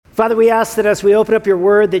Father, we ask that as we open up your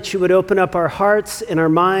word, that you would open up our hearts and our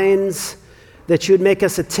minds, that you would make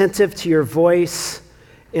us attentive to your voice,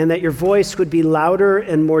 and that your voice would be louder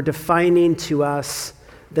and more defining to us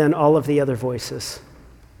than all of the other voices.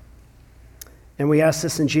 And we ask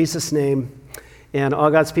this in Jesus' name. And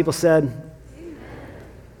all God's people said,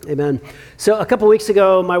 Amen. So a couple weeks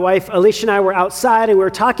ago, my wife Alicia and I were outside and we were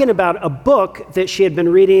talking about a book that she had been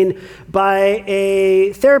reading by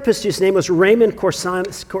a therapist whose name was Raymond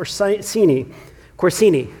Corsini.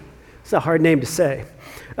 It's a hard name to say.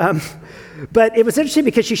 But it was interesting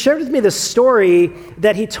because she shared with me this story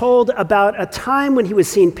that he told about a time when he was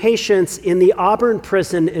seeing patients in the Auburn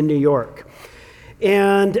prison in New York.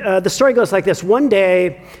 And the story goes like this. One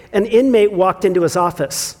day, an inmate walked into his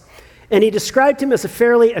office. And he described him as a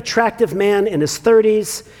fairly attractive man in his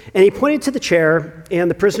 30s, and he pointed to the chair,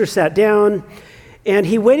 and the prisoner sat down, and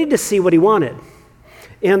he waited to see what he wanted.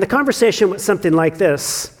 And the conversation went something like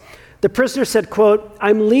this. The prisoner said, quote,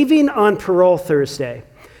 "I'm leaving on parole Thursday,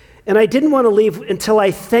 and I didn't want to leave until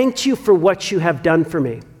I thanked you for what you have done for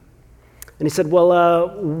me." And he said, "Well,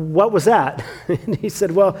 what was that?" And he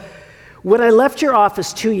said, "Well, when I left your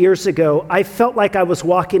office 2 years ago, I felt like I was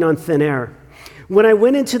walking on thin air. When I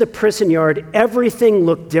went into the prison yard, everything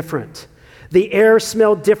looked different. The air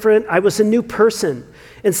smelled different. I was a new person.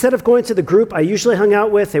 Instead of going to the group I usually hung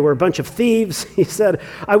out with, they were a bunch of thieves," he said,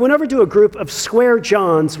 "I went over to a group of square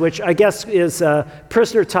Johns," which I guess is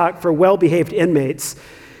prisoner talk for well-behaved inmates.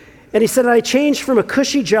 And he said, "I changed from a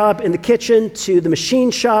cushy job in the kitchen to the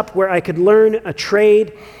machine shop where I could learn a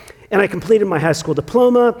trade. And I completed my high school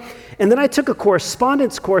diploma. And then I took a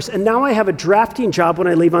correspondence course, and now I have a drafting job when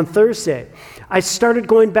I leave on Thursday. I started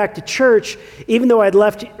going back to church, even though I'd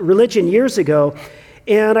left religion years ago.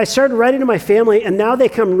 And I started writing to my family, and now they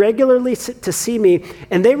come regularly to see me,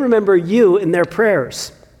 and they remember you in their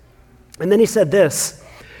prayers." And then he said this,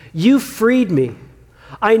 "You freed me.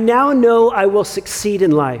 I now know I will succeed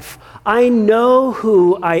in life. I know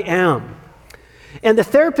who I am." And the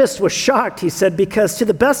therapist was shocked, he said, because to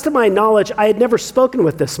the best of my knowledge, I had never spoken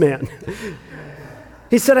with this man.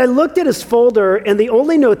 He said, "I looked at his folder, and the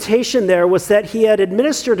only notation there was that he had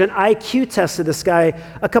administered an IQ test to this guy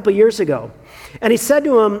a couple years ago. And he said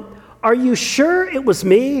to him, 'Are you sure it was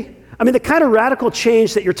me? I mean, the kind of radical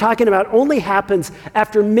change that you're talking about only happens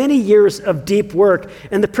after many years of deep work.'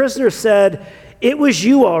 And the prisoner said, 'It was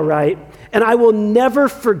you, all right, and I will never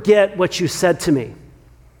forget what you said to me.'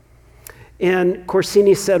 And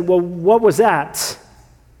Corsini said, 'Well, what was that?'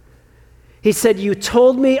 He said, 'You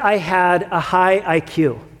told me I had a high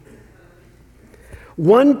IQ.'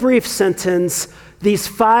 One brief sentence, these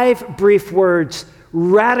 5 brief words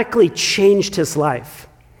radically changed his life.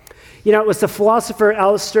 You know, it was the philosopher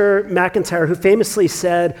Alistair MacIntyre who famously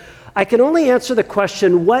said, 'I can only answer the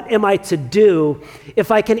question, what am I to do, if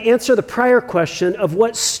I can answer the prior question of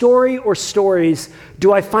what story or stories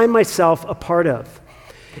do I find myself a part of?'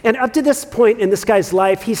 And up to this point in this guy's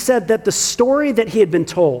life, he said that the story that he had been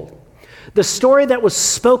told, the story that was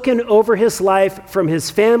spoken over his life from his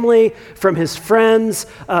family, from his friends,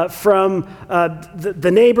 from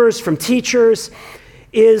the neighbors, from teachers,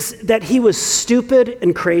 is that he was stupid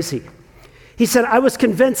and crazy. He said, I was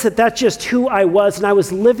convinced that that's just who I was, and I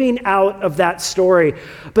was living out of that story.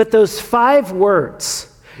 But those 5 words,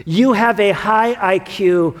 you have a high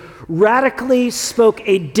IQ, radically spoke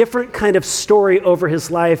a different kind of story over his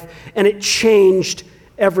life, and it changed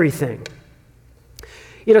everything.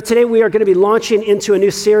 You know, today we are going to be launching into a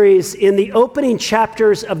new series in the opening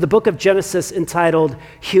chapters of the book of Genesis entitled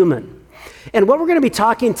Human. And what we're going to be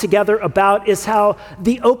talking together about is how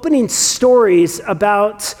the opening stories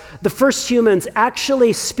about the first humans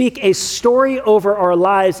actually speak a story over our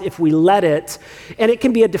lives if we let it. And it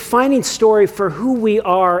can be a defining story for who we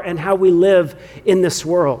are and how we live in this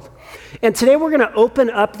world. And today we're going to open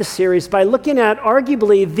up the series by looking at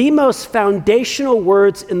arguably the most foundational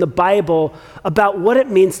words in the Bible about what it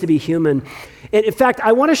means to be human. And in fact,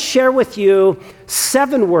 I want to share with you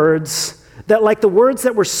 7 words that, like the words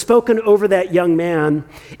that were spoken over that young man,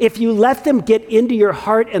 if you let them get into your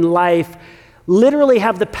heart and life, literally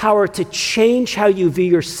have the power to change how you view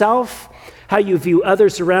yourself, how you view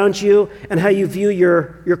others around you, and how you view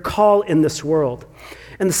your call in this world.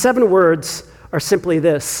 And the 7 words are simply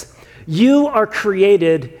this: you are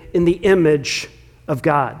created in the image of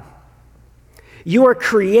God. You are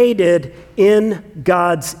created in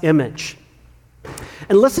God's image.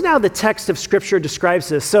 And listen how the text of Scripture describes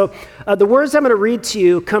this. So the words I'm going to read to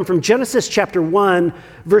you come from Genesis chapter 1,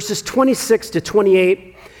 verses 26 to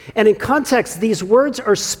 28. And in context, these words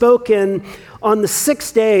are spoken on the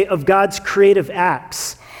 6th day of God's creative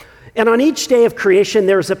acts. And on each day of creation,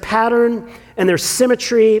 there's a pattern and there's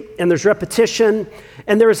symmetry, and there's repetition,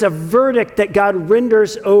 and there's a verdict that God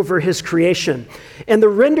renders over his creation. And the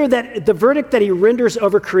verdict that he renders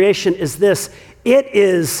over creation is this: it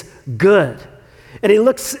is good. And he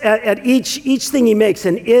looks at each thing he makes,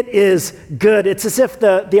 and it is good. It's as if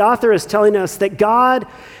the author is telling us that God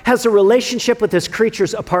has a relationship with his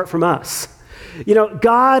creatures apart from us. You know,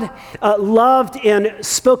 God loved and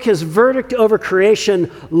spoke his verdict over creation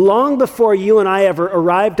long before you and I ever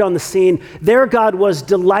arrived on the scene. There God was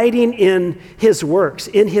delighting in his works,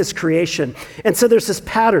 in his creation. And so there's this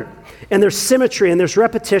pattern, and there's symmetry, and there's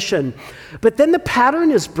repetition. But then the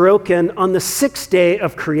pattern is broken on the sixth day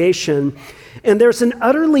of creation, and there's an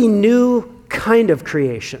utterly new kind of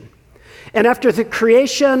creation. And after the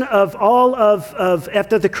creation of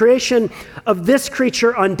this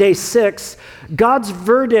creature on day 6, God's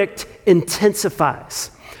verdict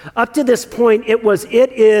intensifies. Up to this point,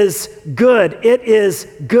 it is good, it is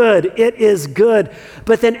good, it is good.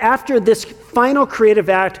 But then after this final creative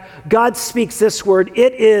act, God speaks this word: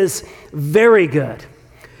 it is very good.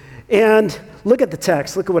 And look at the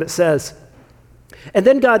text, look at what it says. And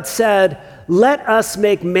then God said, "Let us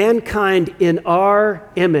make mankind in our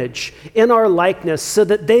image, in our likeness, so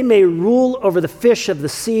that they may rule over the fish of the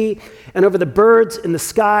sea, and over the birds in the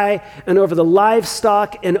sky, and over the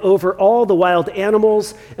livestock, and over all the wild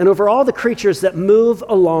animals, and over all the creatures that move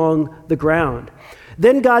along the ground."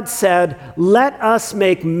 Then God said, "Let us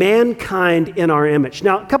make mankind in our image."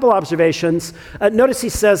 Now, a couple observations. Notice he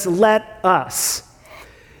says, "Let us."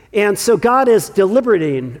 And so God is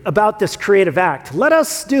deliberating about this creative act. Let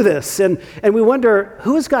us do this. And we wonder,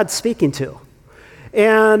 who is God speaking to?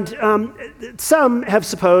 And some have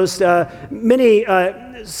supposed, many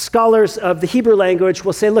scholars of the Hebrew language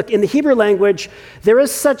will say, look, in the Hebrew language, there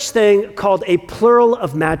is such thing called a plural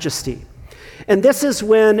of majesty. And this is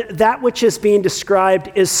when that which is being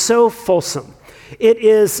described is so fulsome. It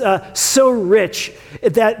is so rich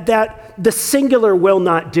that the singular will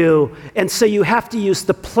not do, and so you have to use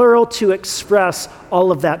the plural to express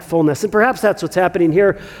all of that fullness. And perhaps that's what's happening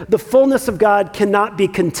here. The fullness of God cannot be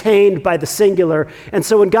contained by the singular, and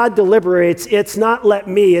so when God deliberates, it's not let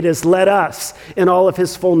me, it is let us in all of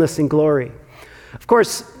his fullness and glory. Of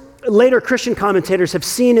course, later Christian commentators have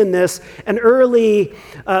seen in this an early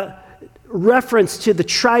reference to the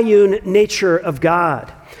triune nature of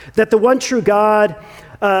God, that the one true God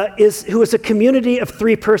who is a community of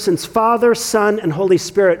three persons: Father, Son, and Holy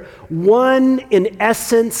Spirit, one in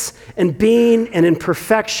essence and being and in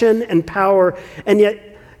perfection and power, and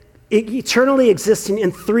yet eternally existing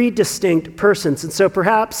in three distinct persons. And so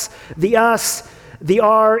perhaps the us, the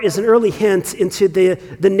R, is an early hint into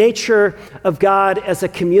the nature of God as a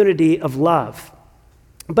community of love.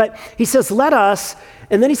 But he says, let us,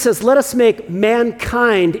 and then he says, let us make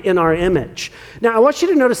mankind in our image. Now, I want you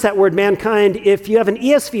to notice that word mankind. If you have an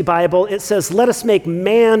ESV Bible, it says, let us make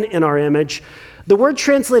man in our image. The word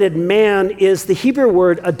translated man is the Hebrew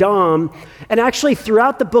word Adam, and actually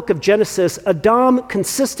throughout the book of Genesis, Adam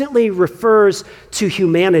consistently refers to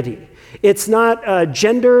humanity. It's not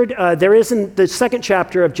gendered. There is in the second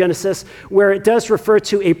chapter of Genesis where it does refer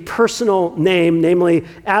to a personal name, namely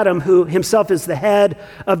Adam, who himself is the head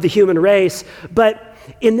of the human race. But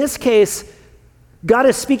in this case, God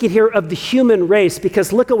is speaking here of the human race,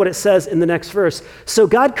 because look at what it says in the next verse. So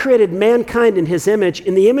God created mankind in his image.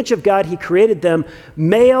 In the image of God, he created them.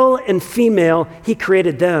 Male and female, he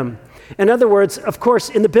created them. In other words, of course,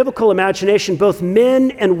 in the biblical imagination, both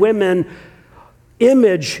men and women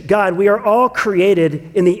image God. We are all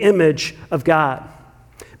created in the image of God.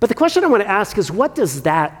 But the question I want to ask is, what does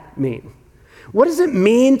that mean? What does it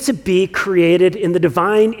mean to be created in the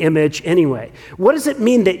divine image anyway? What does it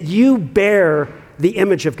mean that you bear the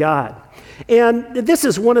image of God? And this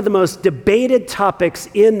is one of the most debated topics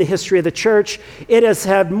in the history of the church. It has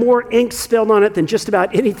had more ink spilled on it than just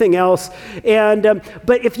about anything else. And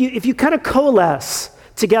but if you kind of coalesce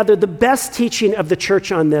together the best teaching of the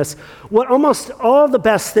church on this, what almost all the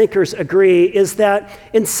best thinkers agree is that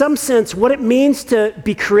in some sense what it means to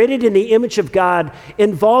be created in the image of God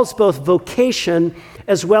involves both vocation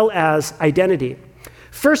as well as identity.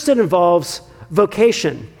 First, it involves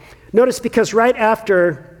vocation. Notice, because right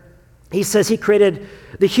after he says he created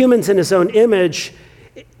the humans in his own image,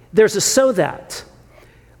 there's a so that.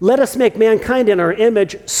 Let us make mankind in our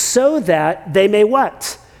image so that they may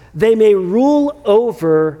what? They may rule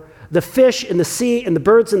over the fish in the sea and the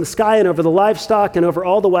birds in the sky and over the livestock and over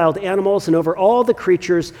all the wild animals and over all the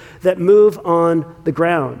creatures that move on the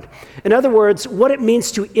ground. In other words, what it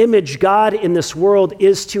means to image God in this world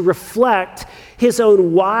is to reflect his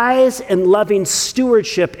own wise and loving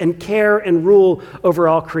stewardship and care and rule over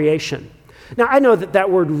all creation. Now, I know that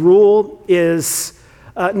word rule is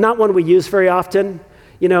not one we use very often.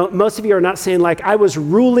 You know, most of you are not saying like, I was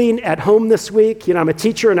ruling at home this week. You know, I'm a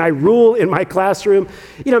teacher and I rule in my classroom.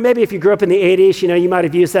 You know, maybe if you grew up in the 80s, you know, you might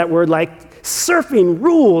have used that word like surfing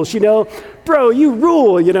rules, you know, bro, you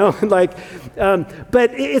rule, you know, like,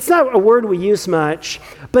 but it's not a word we use much.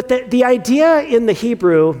 But the idea in the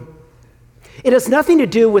Hebrew, it has nothing to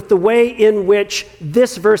do with the way in which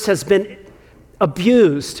this verse has been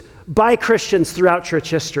abused by Christians throughout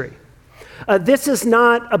church history. This is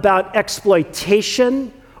not about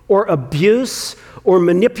exploitation or abuse or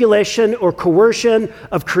manipulation or coercion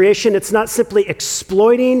of creation. It's not simply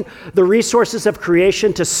exploiting the resources of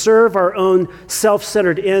creation to serve our own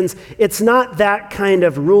self-centered ends. It's not that kind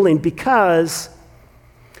of ruling, because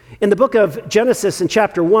in the book of Genesis in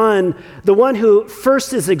chapter 1, the one who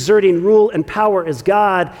first is exerting rule and power is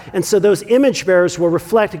God, and so those image bearers will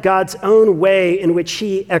reflect God's own way in which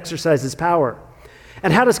he exercises power.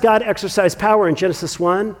 And how does God exercise power in Genesis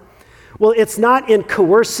 1? Well, it's not in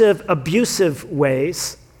coercive, abusive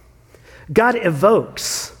ways. God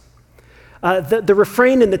evokes. The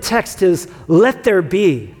refrain in the text is, let there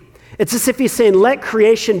be. It's as if he's saying, let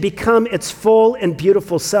creation become its full and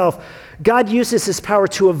beautiful self. God uses his power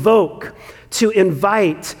to evoke, to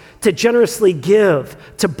invite, to generously give,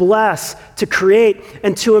 to bless, to create,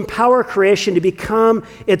 and to empower creation to become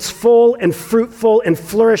its full and fruitful and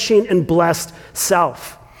flourishing and blessed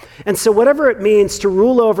self. And so whatever it means to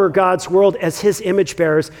rule over God's world as his image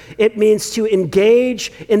bearers, it means to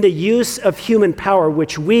engage in the use of human power,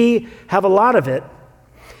 which we have a lot of it,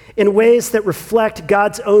 in ways that reflect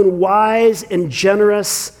God's own wise and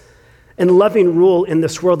generous and loving rule in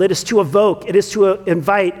this world. It is to evoke, it is to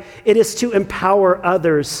invite, it is to empower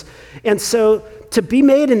others. And so to be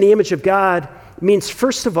made in the image of God means,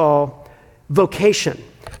 first of all, vocation.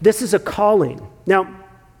 This is a calling. Now,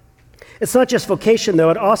 it's not just vocation,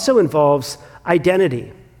 though. It also involves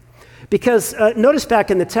identity. Because notice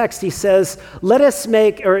back in the text, he says,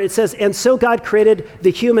 it says, and so God created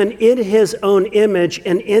the human in his own image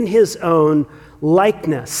and in his own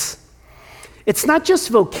likeness. It's not just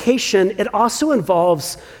vocation, it also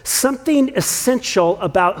involves something essential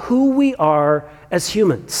about who we are as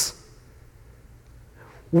humans.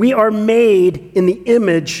 We are made in the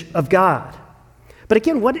image of God. But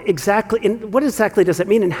again, what exactly does that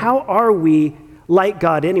mean, and how are we like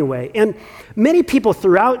God anyway? And many people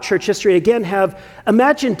throughout church history, again, have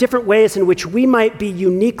imagined different ways in which we might be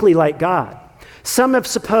uniquely like God. Some have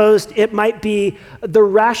supposed it might be the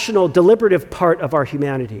rational, deliberative part of our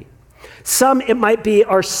humanity. Some, it might be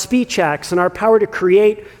our speech acts and our power to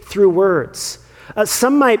create through words.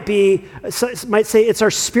 Some might say it's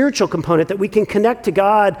our spiritual component, that we can connect to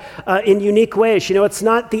God in unique ways. You know, it's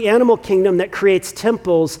not the animal kingdom that creates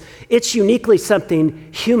temples. It's uniquely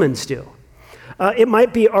something humans do. It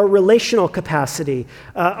might be our relational capacity,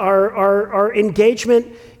 our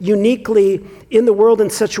engagement uniquely in the world in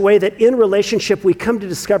such a way that in relationship we come to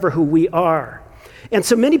discover who we are. And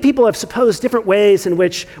so many people have supposed different ways in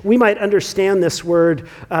which we might understand this word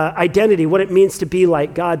identity, what it means to be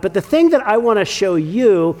like God. But the thing that I want to show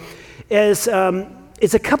you is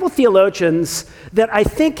a couple theologians that I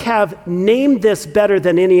think have named this better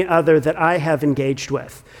than any other that I have engaged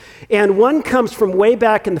with. And one comes from way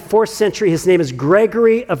back in the 4th century. His name is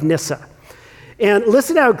Gregory of Nyssa. And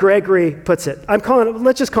listen to how Gregory puts it.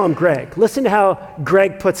 Let's just call him Greg. Listen to how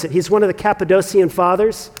Greg puts it. He's one of the Cappadocian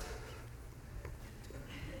fathers.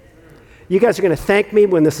 You guys are going to thank me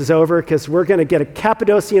when this is over, because we're going to get a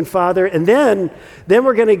Cappadocian father, and then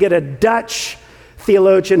we're going to get a Dutch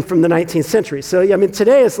theologian from the 19th century. So, I mean,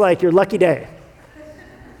 today is like your lucky day.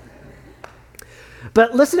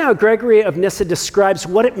 But listen how Gregory of Nyssa describes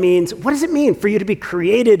what it means. What does it mean for you to be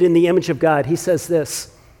created in the image of God? He says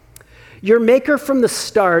this: your maker from the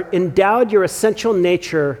start endowed your essential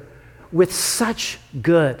nature with such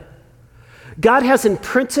good. God has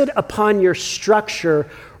imprinted upon your structure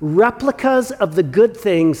replicas of the good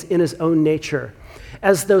things in his own nature,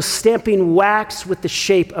 as though stamping wax with the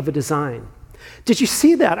shape of a design. Did you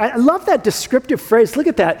see that? I love that descriptive phrase. Look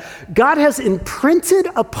at that. God has imprinted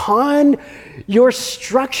upon your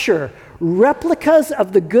structure replicas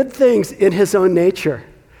of the good things in his own nature.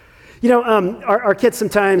 You know, our kids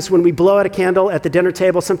sometimes, when we blow out a candle at the dinner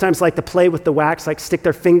table, sometimes like to play with the wax, like stick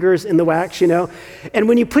their fingers in the wax, you know. And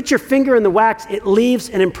when you put your finger in the wax, it leaves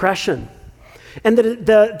an impression. And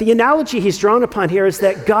the analogy he's drawn upon here is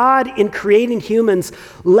that God, in creating humans,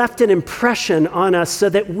 left an impression on us so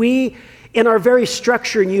that we, in our very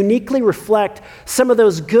structure, uniquely reflect some of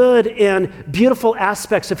those good and beautiful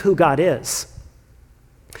aspects of who God is.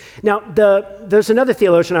 Now, there's another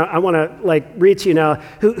theologian I want to read to you now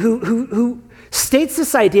who states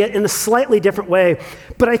this idea in a slightly different way,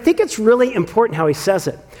 but I think it's really important how he says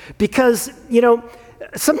it. Because,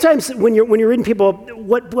 sometimes when you're reading people,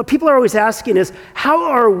 what people are always asking is, how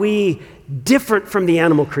are we different from the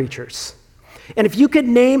animal creatures? And if you could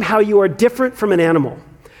name how you are different from an animal,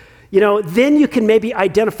 then you can maybe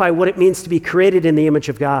identify what it means to be created in the image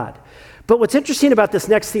of God. But what's interesting about this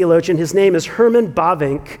next theologian, his name is Herman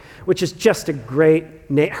Bavinck, which is just a great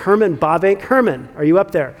name. Herman Bavinck. Herman, are you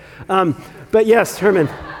up there? But yes, Herman,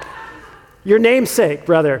 your namesake,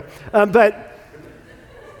 brother. But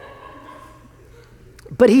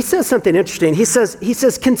he says something interesting. He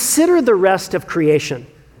says, consider the rest of creation.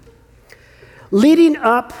 Leading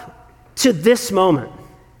up to this moment,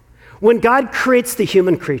 when God creates the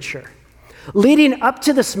human creature, leading up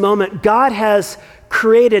to this moment, God has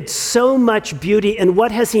created so much beauty, and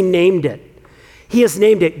what has he named it? He has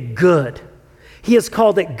named it good. He has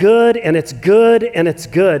called it good, and it's good, and it's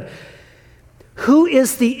good. Who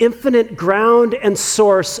is the infinite ground and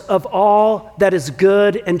source of all that is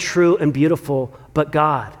good and true and beautiful but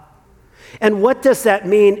God? And what does that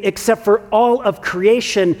mean, except for all of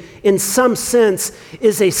creation, in some sense,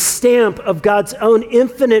 is a stamp of God's own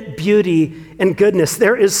infinite beauty and goodness.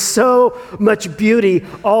 There is so much beauty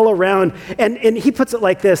all around. And he puts it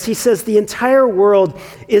like this. He says, the entire world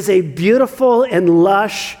is a beautiful and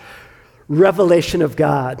lush revelation of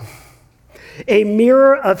God, a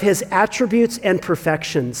mirror of his attributes and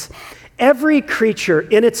perfections. Every creature,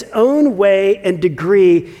 in its own way and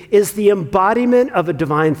degree, is the embodiment of a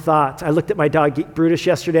divine thought. I looked at my dog, Brutus,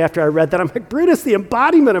 yesterday after I read that. I'm like, Brutus, the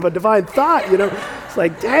embodiment of a divine thought, It's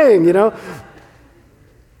like, dang,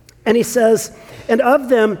 And he says, and of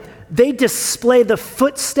them, they display the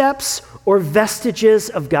footsteps or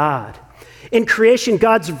vestiges of God. In creation,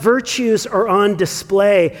 God's virtues are on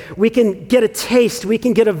display. We can get a taste, we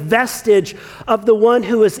can get a vestige of the one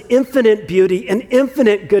who is infinite beauty and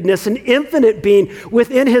infinite goodness and infinite being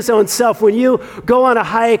within his own self. When you go on a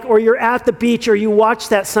hike or you're at the beach or you watch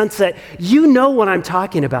that sunset, you know what I'm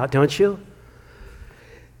talking about, don't you?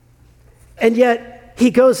 And yet,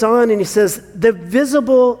 he goes on and he says, the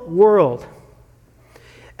visible world,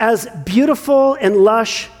 as beautiful and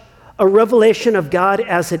lush a revelation of God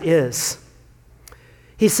as it is,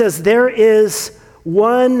 he says there is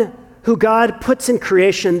one who God puts in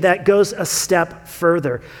creation that goes a step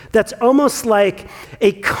further. That's almost like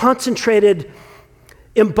a concentrated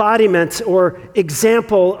embodiment or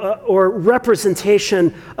example or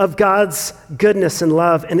representation of God's goodness and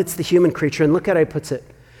love, and it's the human creature. And look at how he puts it.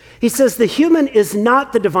 He says the human is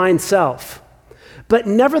not the divine self, but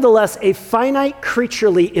nevertheless a finite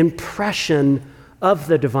creaturely impression of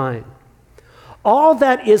the divine. All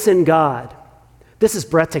that is in God, this is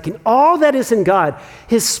breathtaking. All that is in God,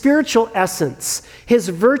 his spiritual essence, his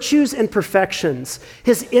virtues and perfections,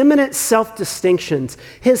 his immanent self-distinctions,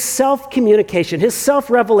 his self-communication, his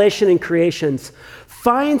self-revelation in creations,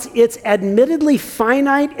 finds its admittedly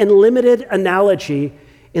finite and limited analogy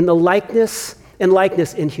in the likeness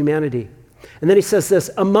in humanity. And then he says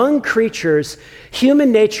this, among creatures,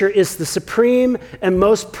 human nature is the supreme and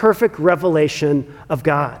most perfect revelation of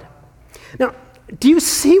God. Now, do you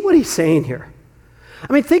see what he's saying here?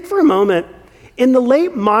 I mean, think for a moment, in the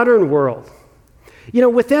late modern world,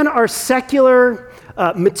 within our secular,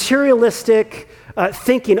 materialistic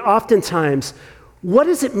thinking oftentimes, what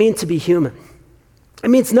does it mean to be human? It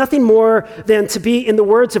means nothing more than to be, in the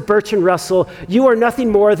words of Bertrand Russell, you are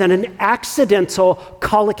nothing more than an accidental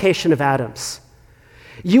collocation of atoms.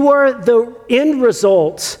 You are the end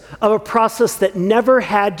result of a process that never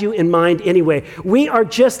had you in mind anyway. We are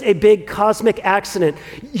just a big cosmic accident.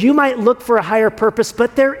 You might look for a higher purpose,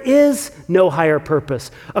 but there is no higher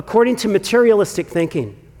purpose, according to materialistic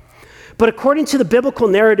thinking. But according to the biblical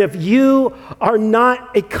narrative, you are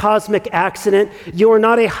not a cosmic accident. You are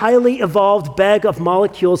not a highly evolved bag of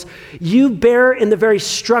molecules. You bear in the very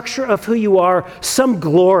structure of who you are some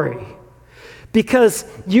glory, because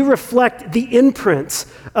you reflect the imprints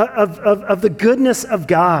of the goodness of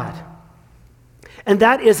God. And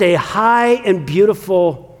that is a high and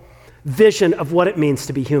beautiful vision of what it means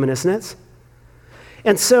to be human, isn't it?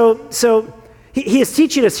 And so he is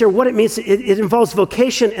teaching us here what it means. It involves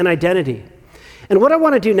vocation and identity. And what I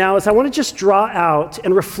want to do now is I want to just draw out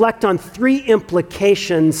and reflect on three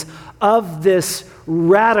implications of this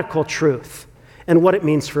radical truth and what it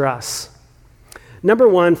means for us. Number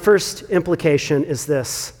one, first implication is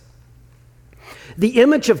this. The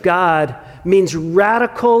image of God means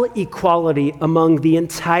radical equality among the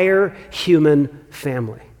entire human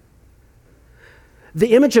family.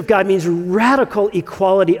 The image of God means radical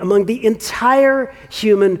equality among the entire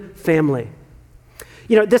human family.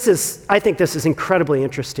 You know, I think this is incredibly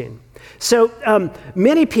interesting. So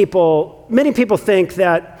many people think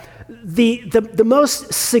that the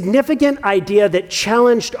most significant idea that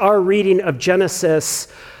challenged our reading of Genesis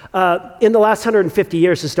in the last 150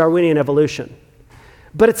 years is Darwinian evolution.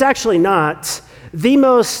 But it's actually not. The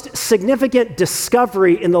most significant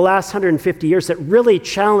discovery in the last 150 years that really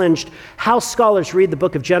challenged how scholars read the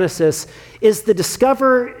book of Genesis is the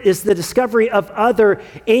discovery of other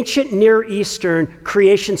ancient Near Eastern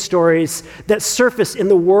creation stories that surface in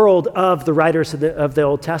the world of the writers of the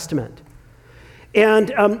Old Testament.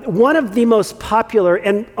 And one of the most popular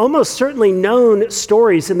and almost certainly known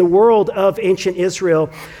stories in the world of ancient Israel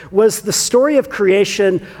was the story of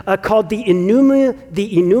creation called the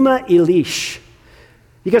Enuma Elish.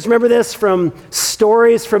 You guys remember this from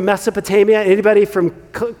stories from Mesopotamia? Anybody from,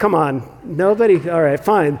 come on, nobody? All right,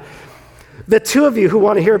 fine. The two of you who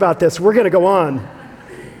want to hear about this, we're going to go on.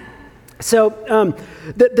 So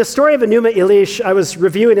the story of Enuma Elish, I was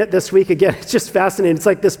reviewing it this week again. It's just fascinating. It's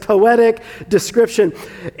like this poetic description.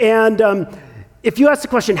 And if you ask the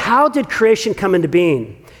question, how did creation come into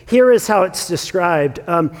being? Here is how it's described.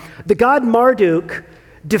 The god Marduk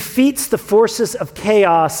defeats the forces of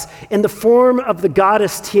chaos in the form of the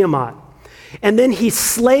goddess Tiamat. And then he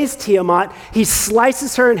slays Tiamat, he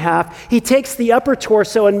slices her in half, he takes the upper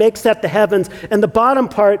torso and makes that the heavens, and the bottom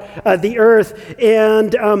part, the earth,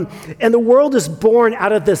 and the world is born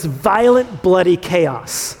out of this violent, bloody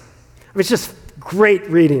chaos. I mean, it's just great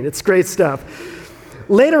reading, it's great stuff.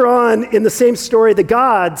 Later on in the same story, the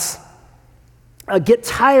gods get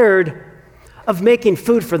tired of making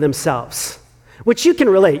food for themselves. Which you can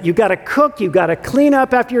relate. You got to cook, you got to clean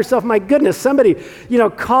up after yourself. My goodness, somebody,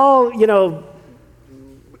 call,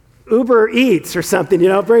 Uber Eats or something,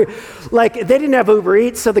 Like, they didn't have Uber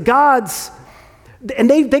Eats, so the gods, and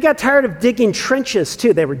they got tired of digging trenches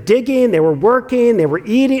too. They were digging, they were working, they were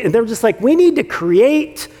eating, and they were just like, we need to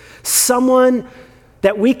create someone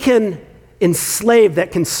that we can enslave,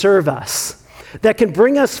 that can serve us, that can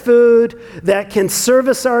bring us food, that can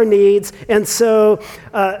service our needs. And so,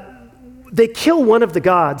 they kill one of the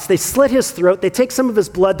gods. They slit his throat. They take some of his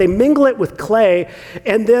blood. They mingle it with clay,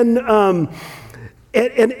 and then and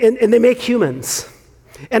they make humans.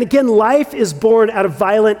 And again, life is born out of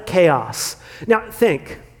violent chaos. Now,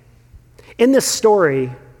 think. In this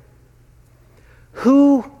story,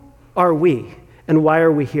 who are we, and why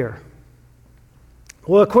are we here?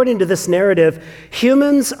 Well, according to this narrative,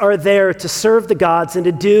 humans are there to serve the gods and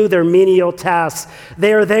to do their menial tasks.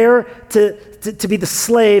 They are there to be the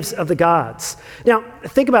slaves of the gods. Now,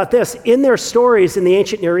 think about this. In their stories in the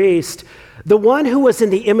ancient Near East, the one who was in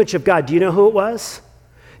the image of God, do you know who it was?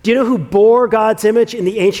 Do you know who bore God's image in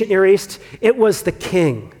the ancient Near East? It was the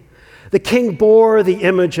king. The king bore the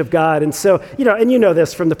image of God. And so, and you know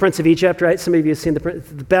this from The Prince of Egypt, right? Some of you have seen the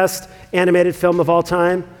best animated film of all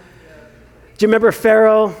time. Do you remember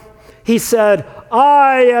Pharaoh? He said,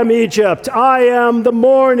 I am Egypt. I am the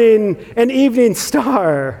morning and evening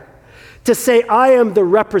star. To say, I am the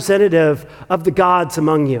representative of the gods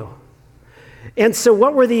among you. And so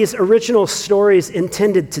what were these original stories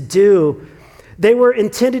intended to do? They were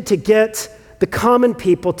intended to get the common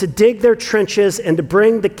people to dig their trenches and to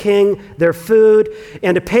bring the king their food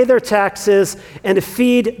and to pay their taxes and to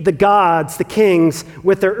feed the gods, the kings,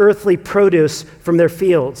 with their earthly produce from their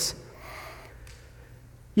fields.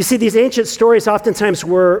 You see, these ancient stories oftentimes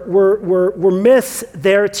were myths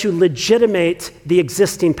there to legitimate the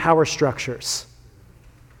existing power structures.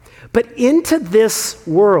 But into this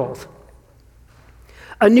world,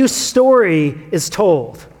 a new story is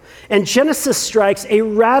told, and Genesis strikes a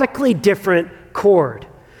radically different chord.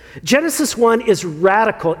 Genesis 1 is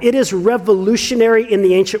radical. It is revolutionary in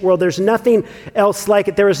the ancient world. There's nothing else like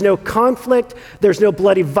it. There is no conflict. There's no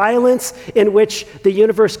bloody violence in which the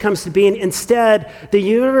universe comes to being. Instead, the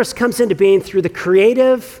universe comes into being through the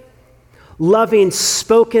creative, loving,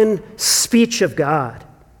 spoken speech of God.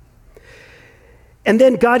 And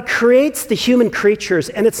then God creates the human creatures,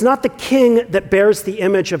 and it's not the king that bears the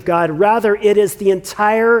image of God. Rather, it is the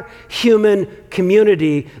entire human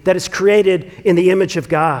community that is created in the image of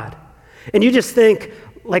God. And you just think,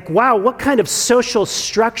 like, wow, what kind of social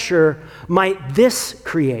structure might this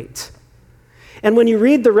create? And when you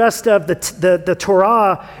read the rest of the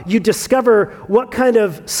Torah, you discover what kind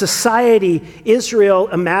of society Israel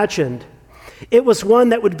imagined. It was one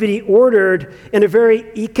that would be ordered in a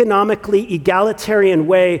very economically egalitarian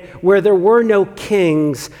way where there were no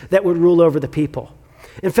kings that would rule over the people.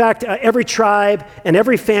 In fact, every tribe and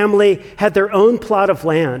every family had their own plot of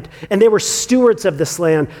land, and they were stewards of this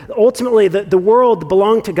land. Ultimately, the world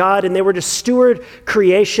belonged to God, and they were to steward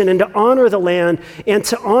creation and to honor the land and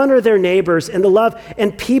to honor their neighbors and to love.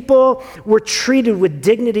 And people were treated with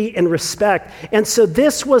dignity and respect. And so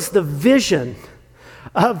this was the vision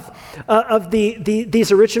of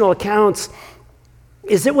these original accounts.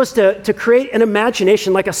 It was to create an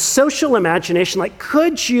imagination, like a social imagination. Like,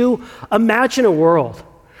 could you imagine a world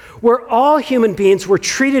where all human beings were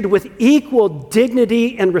treated with equal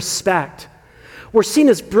dignity and respect? We're seen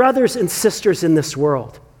as brothers and sisters in this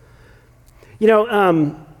world.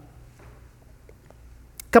 A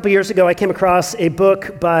couple years ago, I came across a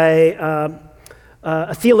book by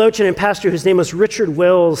a theologian and pastor whose name was Richard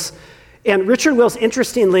Wills. And Richard Wills,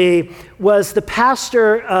 interestingly, was the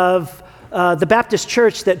pastor of the Baptist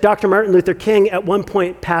church that Dr. Martin Luther King at one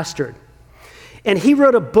point pastored. And he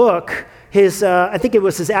wrote a book, I think it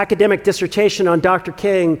was his academic dissertation on Dr.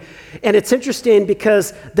 King. And it's interesting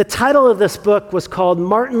because the title of this book was called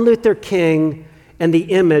Martin Luther King and the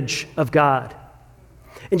Image of God.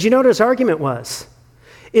 And do you know what his argument was?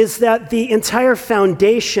 Is that the entire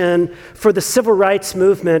foundation for the civil rights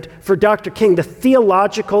movement for Dr. King, the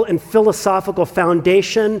theological and philosophical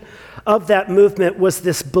foundation of that movement, was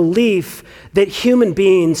this belief that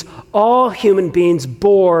all human beings,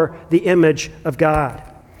 bore the image of God.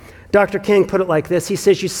 Dr. King put it like this. He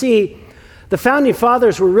says, you see, the founding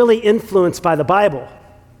fathers were really influenced by the Bible.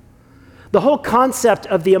 The whole concept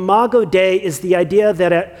of the Imago Dei is the idea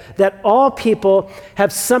that all people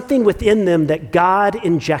have something within them that God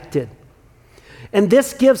injected. And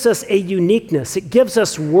this gives us a uniqueness. It gives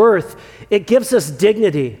us worth. It gives us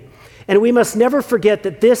dignity. And we must never forget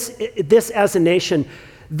that this as a nation,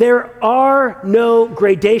 there are no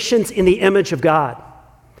gradations in the image of God.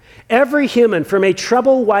 Every human, from a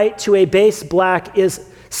treble white to a bass black, is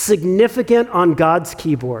significant on God's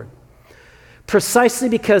keyboard, precisely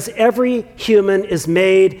because every human is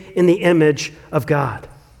made in the image of God.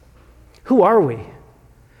 Who are we?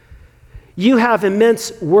 You have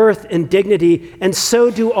immense worth and dignity, and so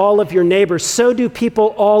do all of your neighbors. So do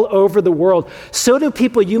people all over the world. So do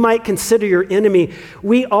people you might consider your enemy.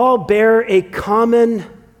 We all bear a common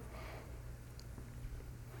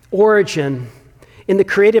origin in the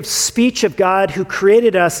creative speech of God, who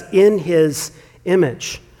created us in his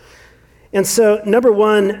image. And so, number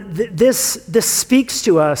one, this speaks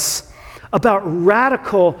to us about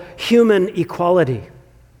radical human equality.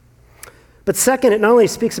 But second, it not only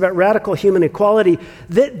speaks about radical human equality,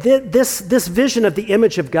 this vision of the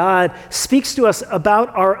image of God speaks to us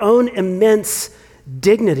about our own immense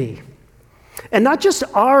dignity. And not just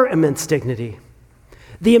our immense dignity,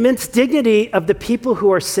 the immense dignity of the people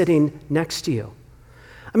who are sitting next to you.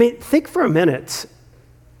 I mean, think for a minute.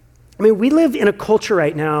 I mean, we live in a culture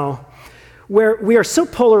right now where we are so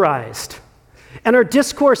polarized, and our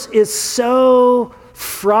discourse is so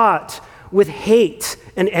fraught with hate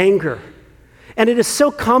and anger. And it is so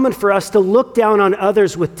common for us to look down on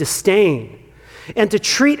others with disdain and to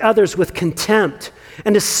treat others with contempt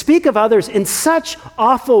and to speak of others in such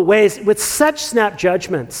awful ways with such snap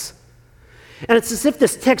judgments. And it's as if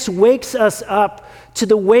this text wakes us up to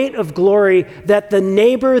the weight of glory that the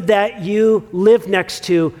neighbor that you live next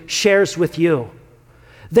to shares with you.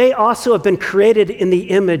 They also have been created in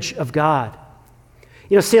the image of God.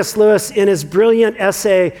 You know, C.S. Lewis, in his brilliant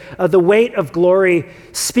essay, The Weight of Glory,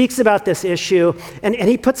 speaks about this issue, and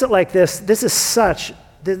he puts it like this. This is so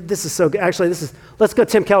good. Actually, let's go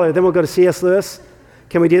Tim Keller, then we'll go to C.S. Lewis.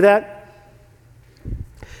 Can we do that?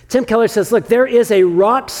 Tim Keller says, look, there is a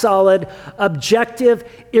rock-solid, objective,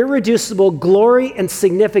 irreducible glory and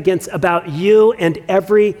significance about you and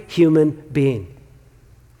every human being.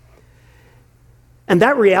 And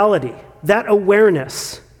that reality, that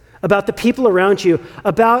awareness about the people around you,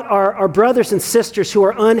 about our brothers and sisters who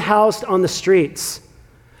are unhoused on the streets,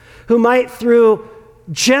 who might through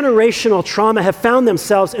generational trauma have found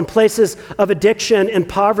themselves in places of addiction and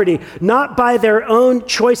poverty, not by their own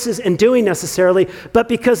choices and doing necessarily, but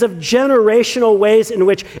because of generational ways in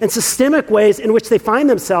which, and systemic ways in which they find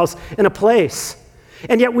themselves in a place.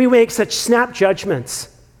 And yet we make such snap judgments.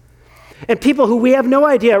 And people who we have no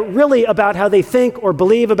idea really about how they think or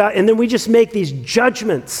believe about, and then we just make these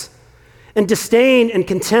judgments and disdain and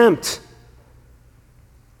contempt.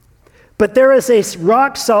 But there is a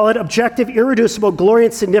rock-solid, objective, irreducible glory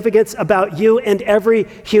and significance about you and every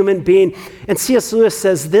human being. And C.S. Lewis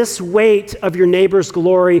says this weight of your neighbor's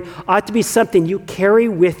glory ought to be something you carry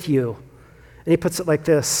with you. And he puts it like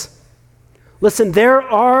this. Listen, there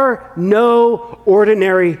are no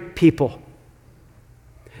ordinary people.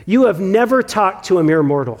 You have never talked to a mere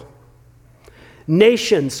mortal.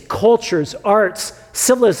 nations, cultures, arts,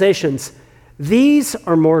 civilizations, these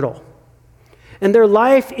are mortal. And their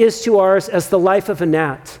life is to ours as the life of a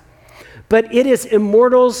gnat. But it is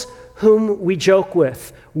immortals whom we joke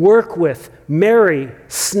with, work with, marry,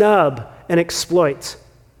 snub, and exploit.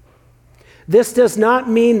 This does not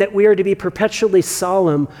mean that we are to be perpetually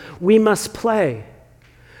solemn. We must play.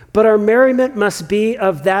 But our merriment must be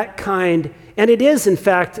of that kind, and it is, in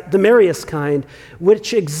fact, the merriest kind,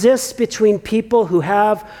 which exists between people who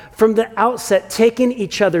have, from the outset, taken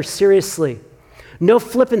each other seriously. No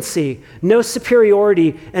flippancy, no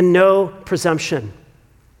superiority, and no presumption.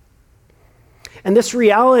 And this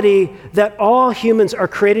reality that all humans are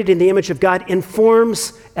created in the image of God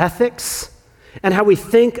informs ethics and how we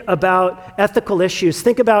think about ethical issues.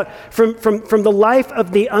 Think about from the life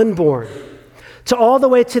of the unborn to all the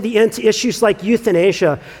way to the end to issues like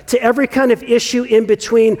euthanasia, to every kind of issue in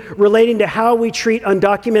between relating to how we treat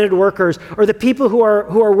undocumented workers or the people who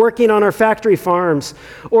are working on our factory farms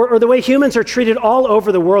or the way humans are treated all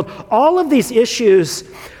over the world. All of these issues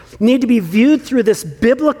need to be viewed through this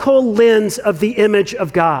biblical lens of the image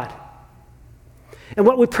of God. And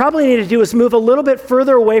what we probably need to do is move a little bit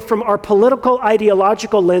further away from our political,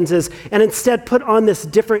 ideological lenses and instead put on this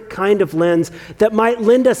different kind of lens that might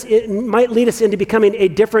lead us into becoming a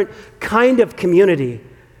different kind of community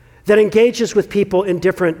that engages with people in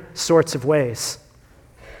different sorts of ways.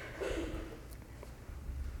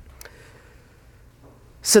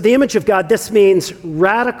 So the image of God, this means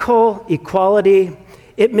radical equality.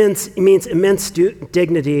 It means immense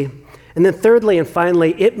dignity. And then thirdly and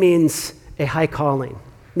finally, it means a high calling.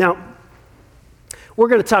 Now, we're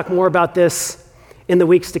going to talk more about this in the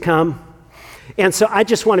weeks to come. And so I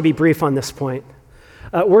just want to be brief on this point.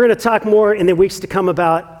 We're going to talk more in the weeks to come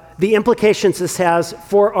about the implications this has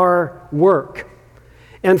for our work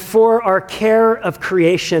and for our care of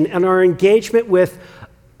creation and our engagement with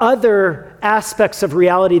other aspects of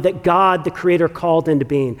reality that God, the Creator, called into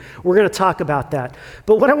being. We're going to talk about that.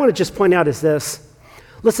 But what I want to just point out is this.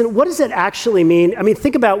 Listen, what does it actually mean? I mean,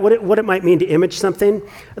 think about what it might mean to image something.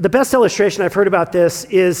 The best illustration I've heard about this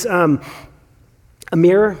is a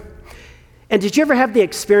mirror. And did you ever have the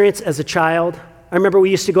experience as a child? I remember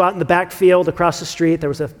we used to go out in the back field across the street. There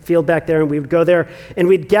was a field back there, and we would go there, and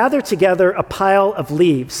we'd gather together a pile of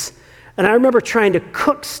leaves. And I remember trying to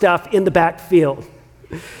cook stuff in the back field.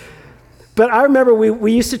 But I remember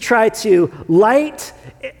we used to try to light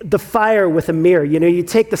the fire with a mirror. You know, you'd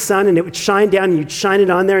take the sun and it would shine down and you'd shine it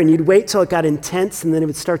on there and you'd wait till it got intense and then it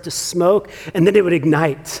would start to smoke and then it would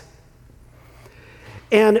ignite.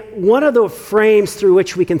 And one of the frames through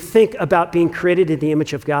which we can think about being created in the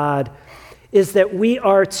image of God is that we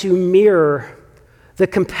are to mirror the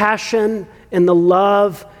compassion and the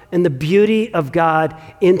love and the beauty of God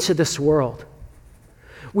into this world.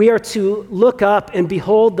 We are to look up and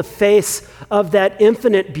behold the face of that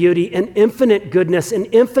infinite beauty and infinite goodness and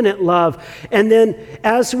infinite love. And then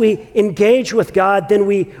as we engage with God, then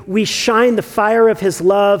we shine the fire of his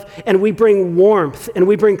love and we bring warmth and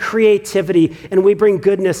we bring creativity and we bring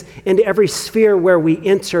goodness into every sphere where we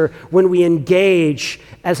enter when we engage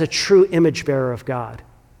as a true image bearer of God.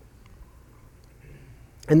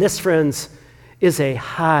 And this, friends, is a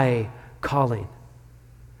high calling.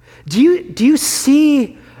 Do you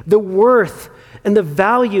see the worth and the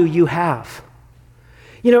value you have?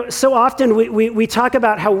 You know, so often we talk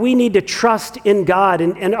about how we need to trust in God,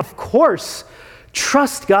 and of course,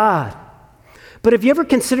 trust God. But have you ever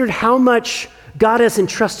considered how much God has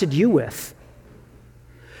entrusted you with?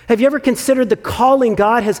 Have you ever considered the calling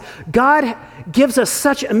God has? God gives us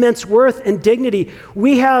such immense worth and dignity.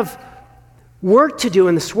 We have work to do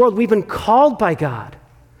in this world. We've been called by God.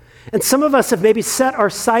 And some of us have maybe set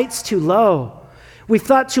our sights too low. We've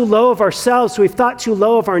thought too low of ourselves. We've thought too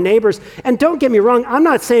low of our neighbors. And don't get me wrong, I'm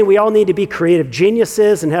not saying we all need to be creative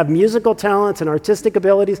geniuses and have musical talents and artistic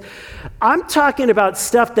abilities. I'm talking about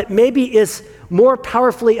stuff that maybe is more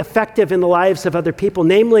powerfully effective in the lives of other people,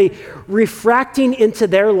 namely refracting into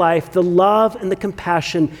their life the love and the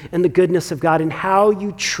compassion and the goodness of God and how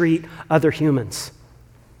you treat other humans.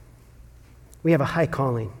 We have a high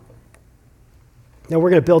calling. Now,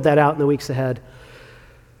 we're going to build that out in the weeks ahead.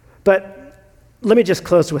 But let me just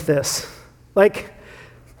close with this. Like,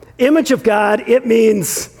 image of God, it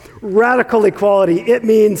means radical equality. It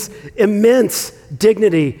means immense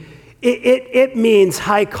dignity. It means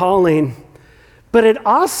high calling. But it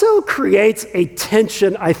also creates a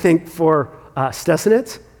tension, I think, for us, doesn't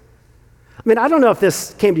it? I mean, I don't know if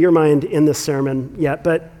this came to your mind in this sermon yet,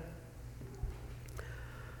 but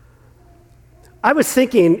I was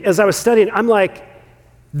thinking as I was studying, I'm like,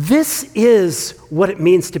 this is what it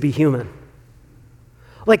means to be human.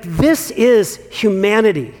 Like, this is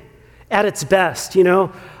humanity at its best, you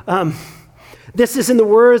know? This is in the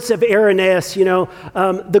words of Irenaeus, you know,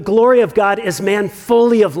 the glory of God is man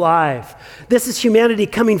fully alive. This is humanity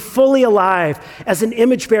coming fully alive as an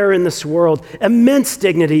image bearer in this world. Immense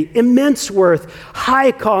dignity, immense worth,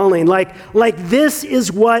 high calling. Like this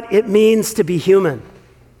is what it means to be human.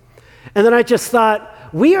 And then I just thought,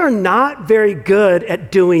 we are not very good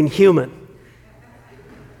at doing human.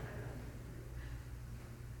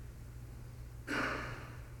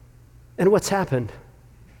 And what's happened?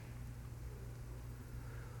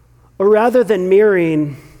 Or rather than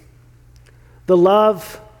mirroring the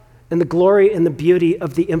love and the glory and the beauty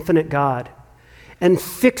of the infinite God and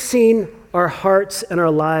fixing our hearts and our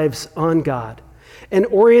lives on God and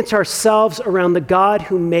orient ourselves around the God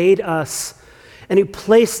who made us and who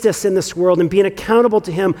placed us in this world and being accountable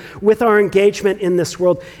to him with our engagement in this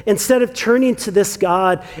world, instead of turning to this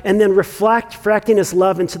God and then reflecting his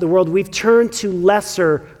love into the world, we've turned to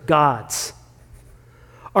lesser gods.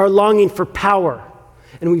 Our longing for power,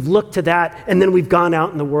 and we've looked to that, and then we've gone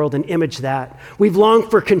out in the world and imaged that. We've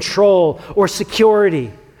longed for control or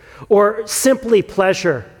security or simply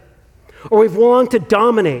pleasure, or we've longed to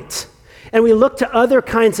dominate. And we look to other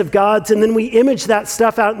kinds of gods, and then we image that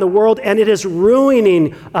stuff out in the world, and it is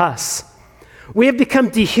ruining us. We have become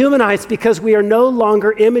dehumanized because we are no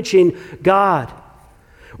longer imaging God.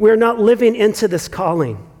 We are not living into this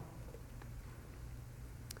calling.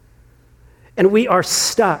 And we are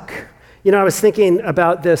stuck. You know, I was thinking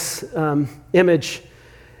about this image,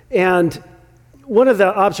 and one of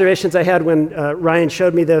the observations I had when Ryan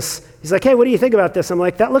showed me this, he's like, hey, what do you think about this? I'm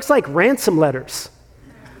like, that looks like ransom letters.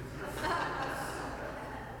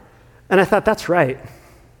 And I thought, that's right.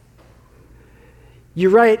 You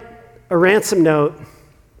write a ransom note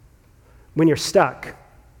when you're stuck,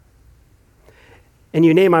 and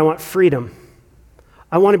you name, I want freedom.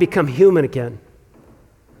 I want to become human again.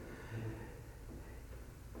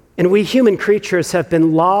 And we human creatures have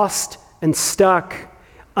been lost and stuck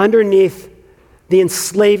underneath the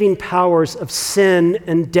enslaving powers of sin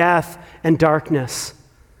and death and darkness.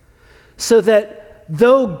 So that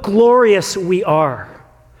though glorious we are,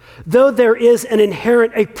 though there is an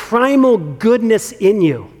inherent, a primal goodness in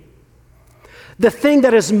you, the thing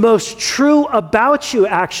that is most true about you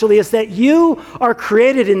actually is that you are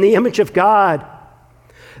created in the image of God.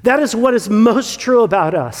 That is what is most true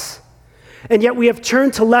about us. And yet we have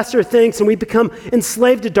turned to lesser things and we become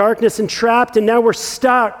enslaved to darkness and trapped, and now we're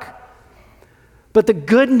stuck. But the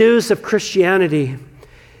good news of Christianity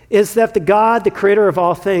is that the God, the creator of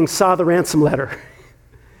all things, saw the ransom letter.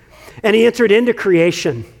 And he entered into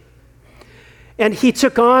creation. And he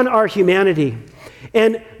took on our humanity.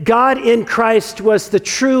 And God in Christ was the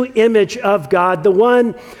true image of God, the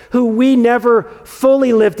one who we never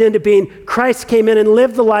fully lived into being. Christ came in and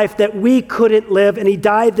lived the life that we couldn't live, and he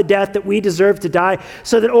died the death that we deserved to die,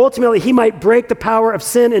 so that ultimately he might break the power of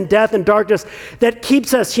sin and death and darkness that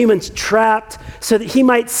keeps us humans trapped, so that he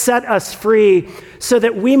might set us free, so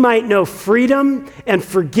that we might know freedom and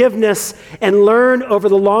forgiveness and learn over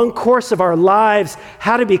the long course of our lives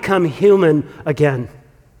how to become human again.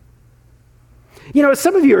 You know,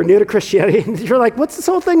 some of you are new to Christianity. You're like, what's this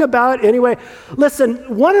whole thing about anyway?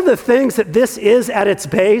 Listen, one of the things that this is at its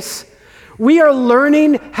base, we are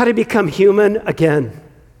learning how to become human again.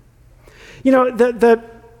 You know,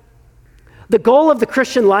 the goal of the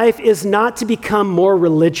Christian life is not to become more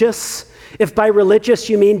religious. If by religious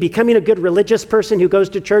you mean becoming a good religious person who goes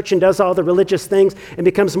to church and does all the religious things and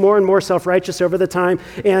becomes more and more self-righteous over the time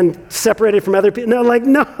and separated from other people.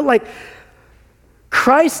 No,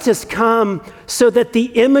 Christ has come so that the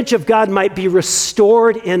image of God might be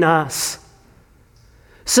restored in us,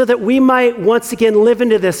 so that we might once again live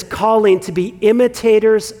into this calling to be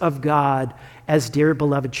imitators of God as dear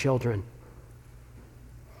beloved children,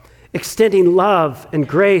 extending love and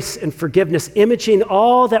grace and forgiveness, imaging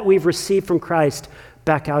all that we've received from Christ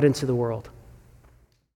back out into the world.